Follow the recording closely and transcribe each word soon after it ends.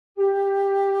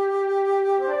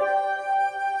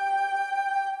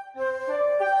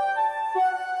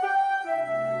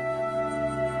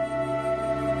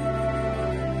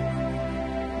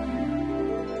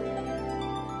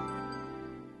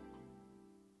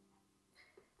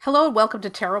Hello and welcome to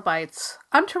Tarot Bites.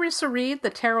 I'm Teresa Reed,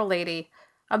 the Tarot Lady.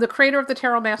 I'm the creator of the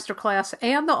Tarot Masterclass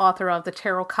and the author of the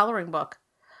Tarot Coloring Book.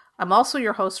 I'm also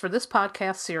your host for this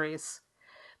podcast series.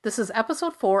 This is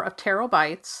episode 4 of Tarot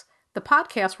Bites, the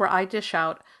podcast where I dish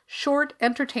out short,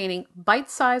 entertaining,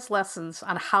 bite-sized lessons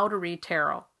on how to read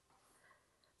tarot.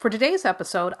 For today's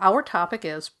episode, our topic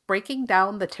is breaking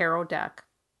down the tarot deck.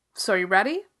 So, you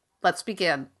ready? Let's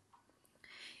begin.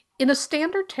 In a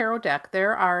standard tarot deck,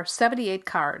 there are 78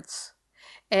 cards,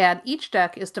 and each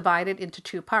deck is divided into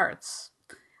 2 parts.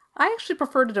 I actually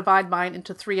prefer to divide mine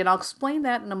into 3, and I'll explain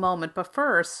that in a moment, but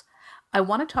first, I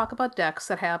want to talk about decks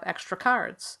that have extra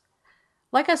cards.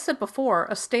 Like I said before,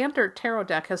 a standard tarot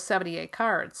deck has 78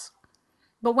 cards.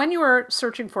 But when you are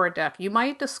searching for a deck, you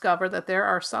might discover that there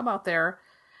are some out there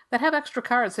that have extra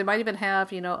cards. They might even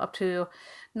have, up to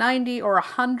 90 or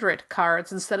 100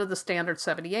 cards instead of the standard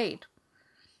 78.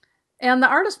 And the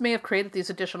artist may have created these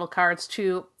additional cards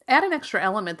to add an extra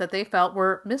element that they felt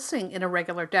were missing in a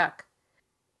regular deck.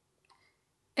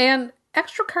 And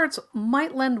extra cards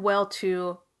might lend well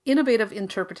to innovative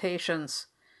interpretations.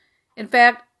 In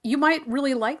fact, you might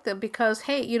really like them because,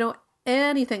 hey,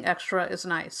 anything extra is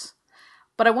nice.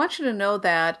 But I want you to know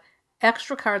that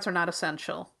extra cards are not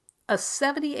essential. A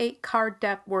 78 card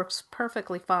deck works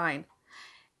perfectly fine.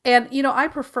 And, I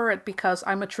prefer it because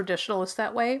I'm a traditionalist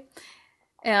that way.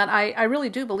 And I really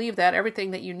do believe that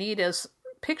everything that you need is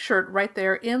pictured right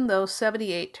there in those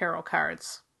 78 tarot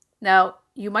cards. Now,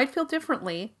 you might feel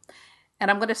differently, and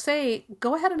I'm going to say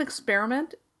go ahead and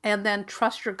experiment and then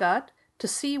trust your gut to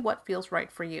see what feels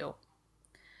right for you.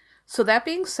 So that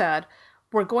being said,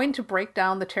 we're going to break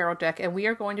down the tarot deck, and we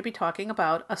are going to be talking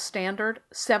about a standard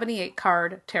 78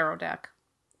 card tarot deck.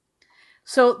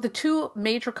 So the 2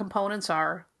 major components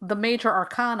are the major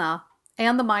arcana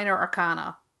and the minor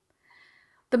arcana.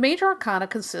 The major arcana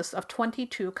consists of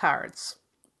 22 cards,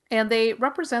 and they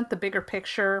represent the bigger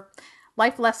picture,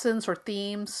 life lessons or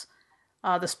themes,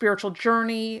 the spiritual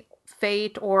journey,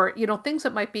 fate, or, things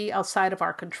that might be outside of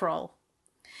our control.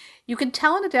 You can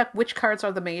tell in a deck which cards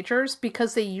are the majors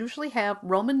because they usually have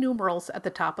Roman numerals at the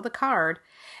top of the card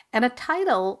and a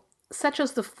title such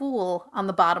as the Fool on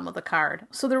the bottom of the card,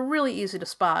 so they're really easy to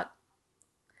spot.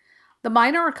 The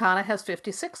minor arcana has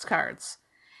 56 cards.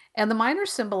 And the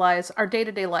minors symbolize our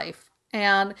day-to-day life.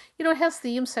 And, it has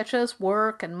themes such as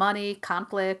work and money,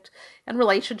 conflict, and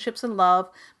relationships and love.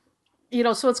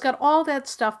 So it's got all that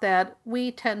stuff that we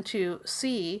tend to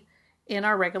see in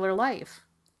our regular life.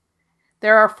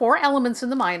 There are 4 elements in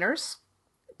the minors.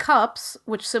 Cups,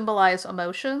 which symbolize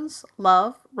emotions,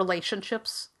 love,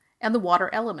 relationships, and the water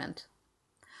element.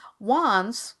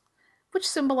 Wands, which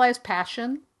symbolize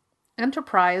passion,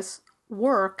 enterprise,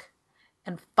 work,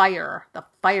 and fire, the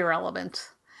fire element.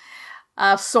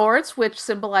 Swords, which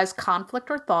symbolize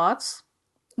conflict or thoughts.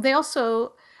 They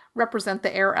also represent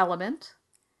the air element.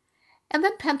 And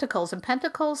then pentacles. And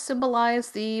pentacles symbolize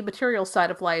the material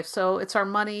side of life. So it's our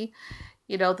money,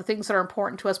 the things that are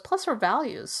important to us, plus our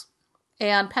values.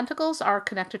 And pentacles are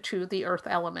connected to the earth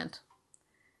element.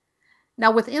 Now,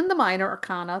 within the minor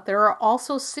arcana, there are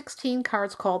also 16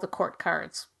 cards called the court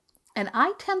cards. And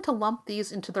I tend to lump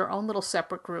these into their own little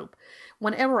separate group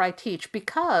whenever I teach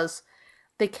because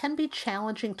they can be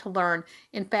challenging to learn.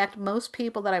 In fact, most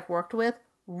people that I've worked with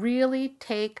really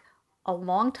take a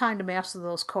long time to master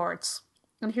those courts.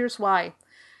 And here's why.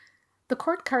 The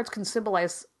court cards can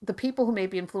symbolize the people who may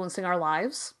be influencing our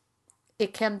lives.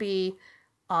 It can be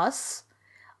us.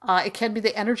 It can be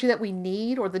the energy that we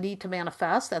need or the need to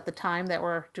manifest at the time that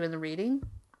we're doing the reading.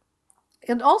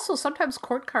 And also sometimes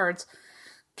court cards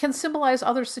can symbolize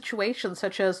other situations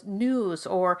such as news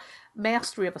or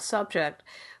mastery of a subject.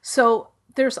 So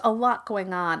there's a lot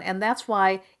going on, and that's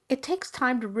why it takes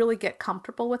time to really get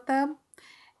comfortable with them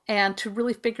and to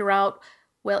really figure out,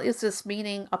 well, is this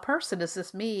meaning a person? Is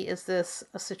this me? Is this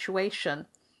a situation?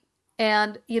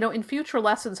 And, in future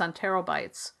lessons on Tarot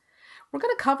Bites, we're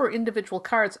going to cover individual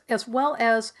cards as well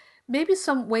as maybe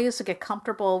some ways to get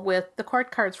comfortable with the court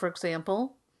cards, for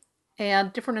example,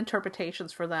 and different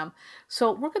interpretations for them.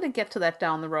 So we're going to get to that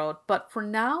down the road. But for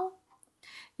now,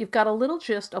 you've got a little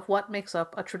gist of what makes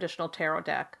up a traditional tarot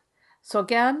deck. So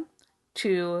again,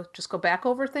 to just go back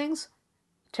over things,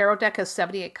 tarot deck has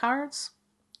 78 cards.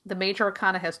 The major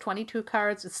arcana has 22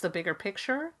 cards. It's the bigger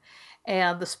picture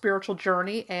and the spiritual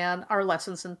journey and our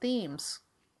lessons and themes.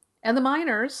 And the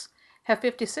minors have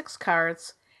 56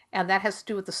 cards, and that has to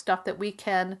do with the stuff that we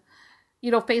can,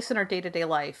 face in our day-to-day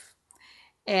life.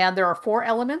 And there are 4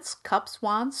 elements: cups,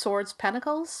 wands, swords,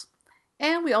 pentacles.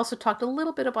 And we also talked a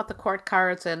little bit about the court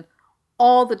cards and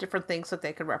all the different things that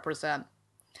they could represent.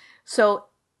 So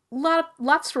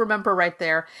Lots to remember right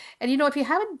there. And if you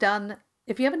haven't done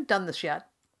this yet,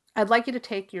 I'd like you to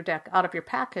take your deck out of your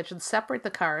package and separate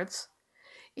the cards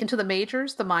into the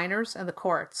majors, the minors, and the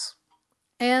courts,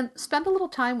 and spend a little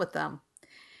time with them.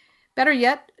 Better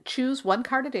yet, choose one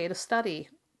card a day to study.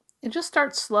 And just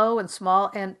start slow and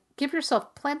small and give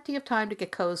yourself plenty of time to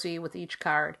get cozy with each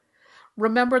card.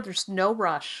 Remember, there's no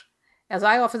rush. As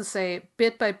I often say,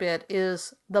 bit by bit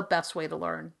is the best way to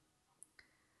learn.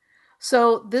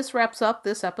 So this wraps up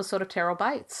this episode of Tarot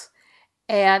Bites.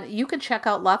 And you can check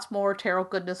out lots more tarot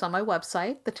goodness on my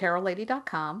website,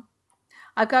 thetarotlady.com.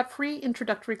 I've got free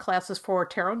introductory classes for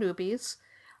tarot newbies.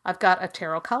 I've got a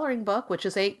tarot coloring book, which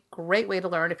is a great way to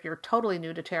learn if you're totally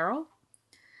new to tarot.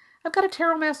 I've got a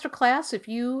tarot master class if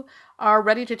you are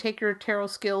ready to take your tarot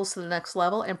skills to the next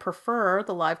level and prefer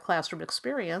the live classroom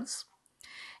experience.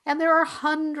 And there are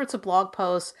hundreds of blog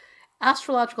posts,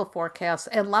 astrological forecasts,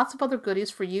 and lots of other goodies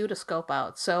for you to scope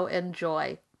out. So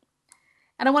enjoy.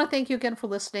 And I want to thank you again for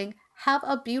listening. Have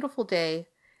a beautiful day.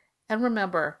 And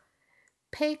remember,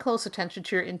 pay close attention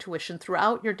to your intuition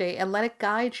throughout your day and let it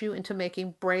guide you into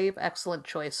making brave, excellent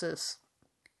choices.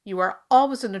 You are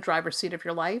always in the driver's seat of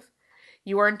your life.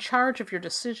 You are in charge of your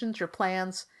decisions, your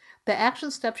plans, the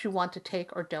action steps you want to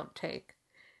take or don't take.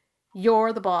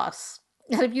 You're the boss.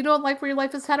 And if you don't like where your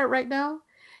life is headed right now,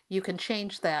 you can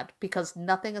change that because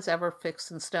nothing is ever fixed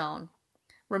in stone.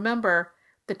 Remember,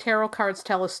 the tarot cards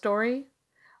tell a story,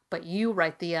 but you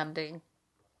write the ending.